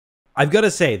I've got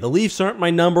to say, the Leafs aren't my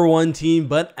number one team,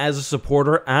 but as a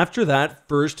supporter, after that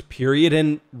first period,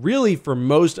 and really for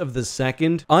most of the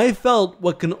second, I felt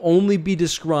what can only be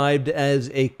described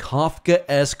as a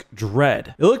Kafka-esque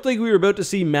dread. It looked like we were about to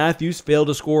see Matthews fail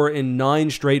to score in 9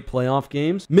 straight playoff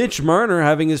games, Mitch Marner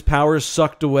having his powers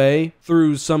sucked away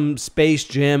through some Space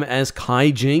Jam-esque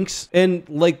hijinks, and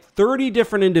like 30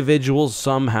 different individuals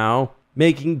somehow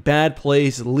making bad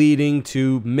plays leading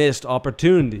to missed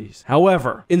opportunities.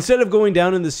 However, instead of going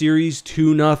down in the series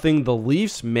 2-0, the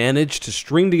Leafs managed to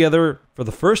string together, for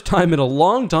the first time in a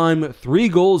long time, 3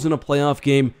 goals in a playoff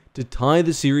game to tie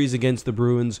the series against the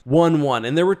Bruins 1-1.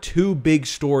 And there were 2 big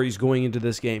stories going into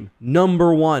this game.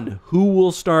 Number 1, who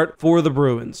will start for the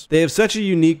Bruins? They have such a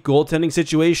unique goaltending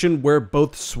situation where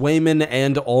both Swayman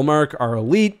and Ullmark are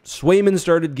elite. Swayman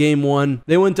started game 1.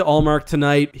 They went to Ullmark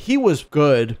tonight. He was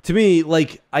good. To me,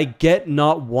 like, I get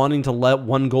not wanting to let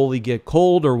one goalie get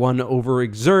cold or one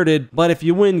overexerted, but if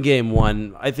you win game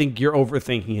 1, I think you're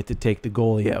overthinking it to take the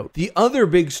goalie out. The other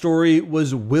big story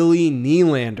was Willie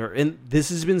Nylander, and this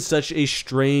has been such a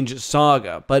strange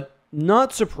saga, but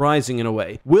not surprising in a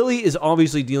way. Willie is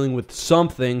obviously dealing with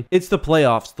something. It's the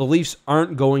playoffs. The Leafs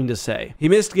aren't going to say. He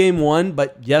missed game 1,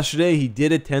 but yesterday he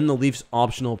did attend the Leafs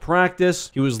optional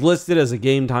practice. He was listed as a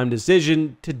game time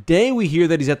decision. Today we hear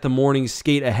that he's at the morning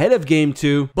skate ahead of game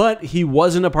 2, but he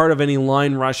wasn't a part of any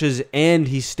line rushes and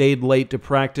he stayed late to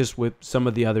practice with some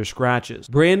of the other scratches.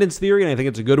 Brandon's theory, and I think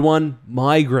it's a good one,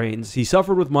 migraines. He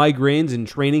suffered with migraines in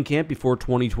training camp before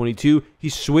 2022. He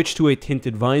switched to a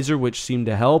tinted visor, which seemed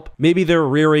to help. Maybe they're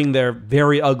rearing their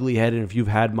very ugly head, and if you've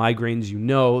had migraines, you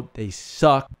know they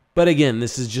suck. But again,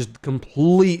 this is just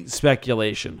complete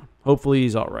speculation. Hopefully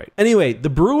he's all right. Anyway, the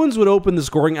Bruins would open the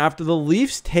scoring after the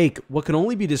Leafs take what can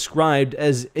only be described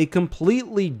as a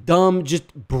completely dumb,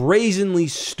 just brazenly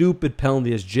stupid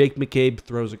penalty as Jake McCabe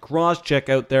throws a cross check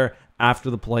out there after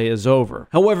the play is over.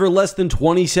 However, less than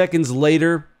 20 seconds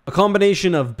later, a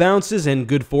combination of bounces and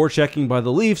good forechecking by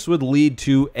the Leafs would lead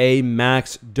to a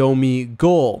Max Domi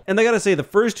goal. And I gotta say, the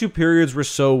first 2 periods were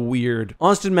so weird.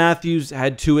 Austin Matthews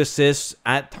had 2 assists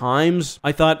at times.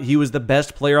 I thought he was the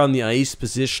best player on the ice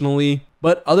positionally.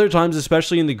 But other times,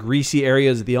 especially in the greasy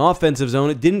areas of the offensive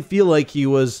zone, it didn't feel like he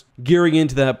was gearing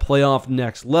into that playoff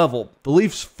next level. The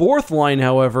Leafs' 4th line,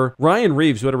 however, Ryan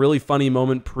Reeves, who had a really funny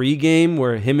moment pre-game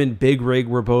where him and Big Rig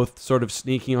were both sort of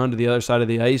sneaking onto the other side of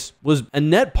the ice, was a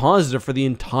net positive for the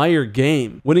entire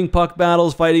game. Winning puck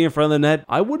battles, fighting in front of the net,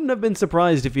 I wouldn't have been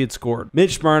surprised if he had scored.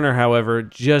 Mitch Marner, however,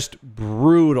 just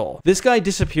brutal. This guy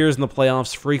disappears in the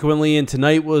playoffs frequently, and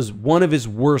tonight was one of his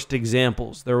worst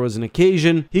examples. There was an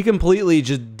occasion he completely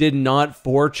just did not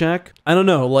forecheck. I don't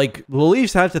know, like, the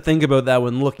Leafs have to think about that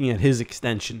when looking at his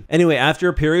extension. Anyway, after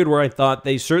a period where I thought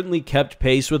they certainly kept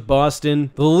pace with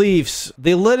Boston, the Leafs,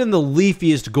 they let in the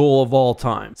leafiest goal of all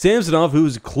time. Samsonov,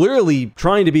 who's clearly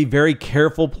trying to be very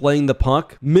careful playing the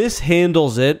puck,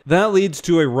 mishandles it. That leads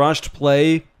to a rushed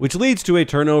play, which leads to a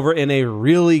turnover and a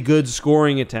really good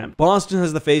scoring attempt. Boston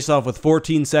has the faceoff with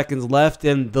 14 seconds left,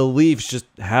 and the Leafs just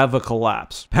have a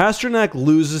collapse. Pasternak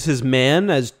loses his man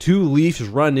as 2 Leafs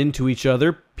run into each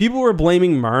other. People were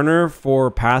blaming Marner for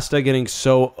Pasta getting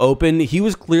so open. He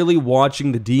was clearly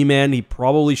watching the D-man. He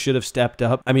probably should have stepped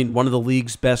up. I mean, one of the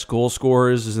league's best goal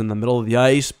scorers is in the middle of the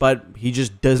ice, but he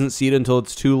just doesn't see it until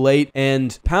it's too late.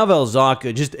 And Pavel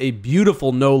Zacha, just a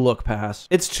beautiful no-look pass.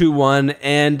 It's 2-1,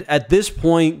 and at this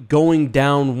point, going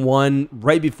down 1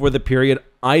 right before the period,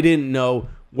 I didn't know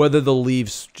whether the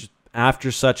Leafs, just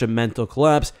after such a mental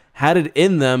collapse, had it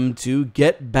in them to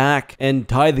get back and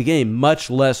tie the game,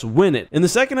 much less win it. In the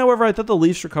second, however, I thought the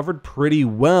Leafs recovered pretty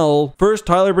well. First,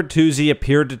 Tyler Bertuzzi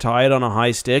appeared to tie it on a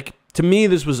high stick. To me,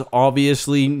 this was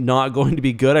obviously not going to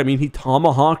be good. I mean, he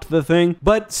tomahawked the thing,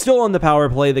 but still on the power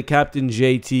play, the captain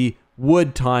JT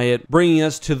would tie it, bringing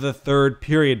us to the 3rd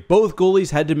period. Both goalies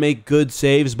had to make good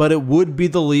saves, but it would be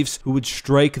the Leafs who would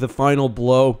strike the final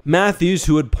blow. Matthews,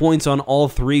 who had points on all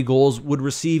 3 goals, would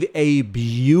receive a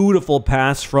beautiful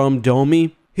pass from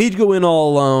Domi. He'd go in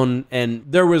all alone, and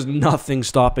there was nothing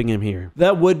stopping him here.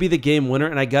 That would be the game winner,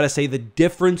 and I gotta say, the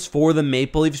difference for the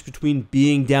Maple Leafs between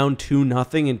being down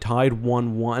 2-0 and tied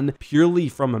 1-1, purely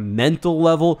from a mental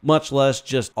level, much less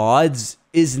just odds,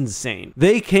 is insane.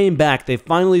 They came back. They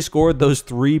finally scored those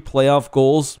 3 playoff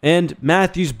goals, and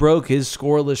Matthews broke his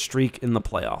scoreless streak in the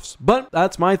playoffs. But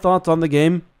that's my thoughts on the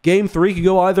game. Game 3 could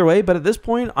go either way, but at this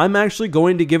point, I'm actually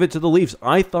going to give it to the Leafs.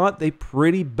 I thought they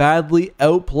pretty badly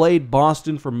outplayed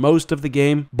Boston for most of the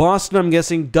game. Boston, I'm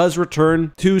guessing, does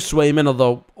return to Swayman,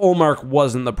 although Ullmark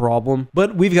wasn't the problem.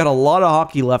 But we've got a lot of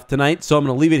hockey left tonight, so I'm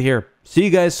going to leave it here. See you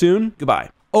guys soon. Goodbye.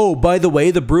 Oh, by the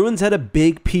way, the Bruins had a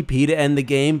big PP to end the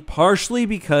game, partially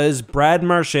because Brad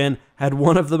Marchand had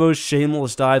one of the most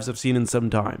shameless dives I've seen in some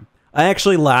time. I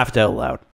actually laughed out loud.